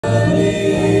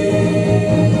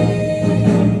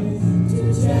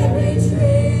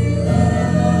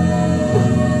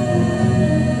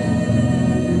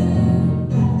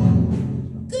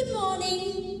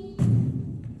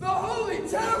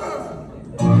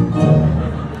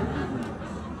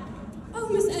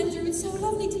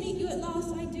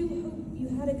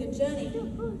good journey.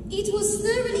 It was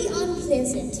thoroughly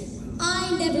unpleasant.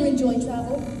 I never enjoyed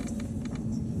travel.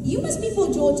 You must be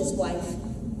poor George's wife.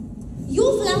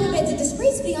 Your flower beds are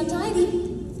disgracefully untidy.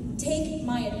 Take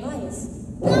my advice.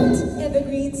 Plant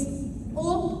Evergreens.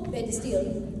 or better still,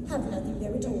 have nothing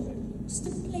there at all. Just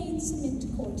a plain cement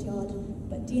courtyard.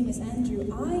 But dear Miss Andrew,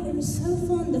 I am so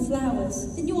fond of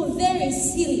flowers. Then you're a very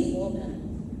silly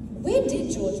woman. Where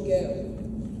did George go?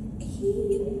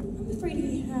 I'm afraid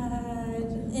he had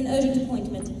an urgent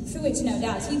appointment. For which, no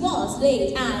doubt, he was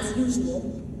late as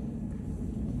usual.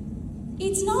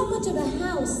 It's not much of a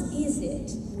house, is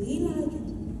it? We like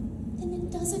it. Then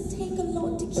it doesn't take a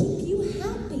lot to keep you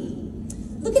happy.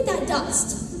 Look at that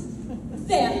dust.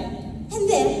 There, and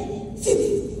there.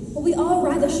 Phew. Well, we are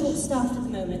rather short-staffed at the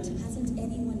moment. Hasn't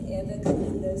anyone ever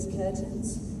cleaned those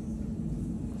curtains?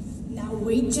 Now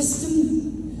wait just a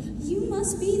minute. You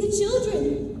must be the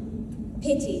children.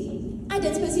 Pity. I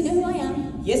don't suppose you know who I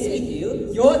am. Yes, we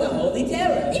do. You're the Holy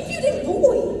Terror. Impudent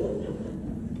boy!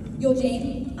 You're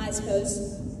Jane, I suppose.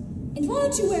 And why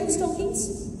aren't you wearing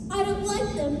stockings? I don't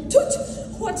like them. Toot!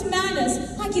 What manners!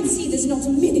 I can see there's not a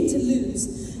minute to lose.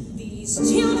 These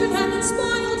children haven't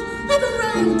smiled. I've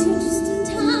arrived just in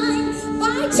time.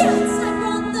 By chance, I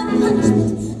brought the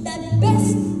punishment that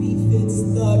best befits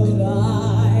the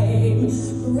crime.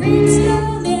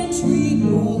 Brimstone and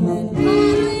Treacle and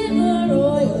hot liver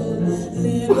oil,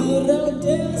 liberal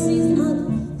doses of.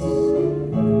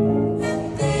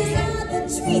 These are the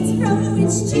treats from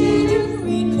which children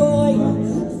recoil.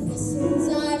 Lessons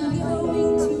I'm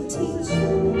going to teach.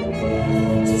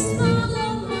 Just follow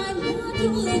my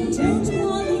model and don't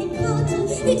mollycoddle.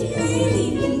 It really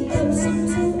be irksome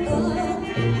to all.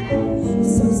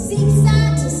 So seek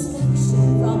satisfaction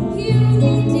from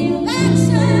punitive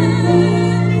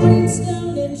action.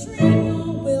 Brimstone and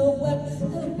Treacle will work.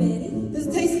 Oh, Betty. Does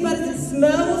it taste as bad as it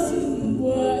smells?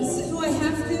 Worse. Do I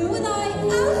have to? Will I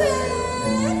open?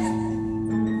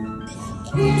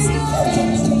 Brimstone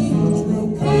and Treacle will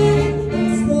come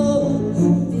slow.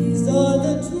 These are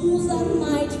the tools of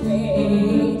my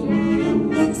trade.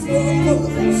 Spoonfuls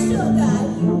of sugar,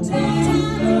 you don't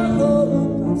have a hope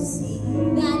of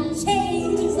seeing that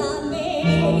changes are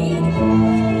made.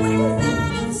 When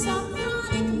that is some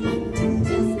chronic,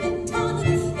 active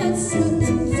tonic that's certain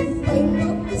to wake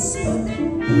up the smoke.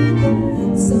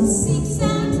 So seek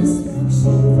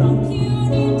satisfaction from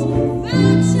punitive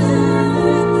action.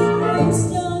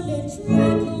 Brimstone and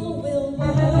Treacle will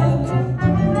work.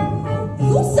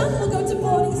 Your son will go to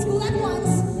boarding school at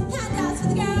once. Handouts for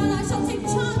the girl, I shall take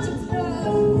charge of her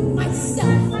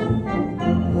myself.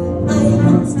 I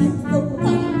won't stand for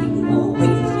finding or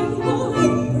waiting or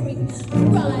whimpering,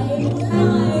 crying,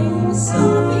 lying,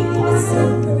 sobbing or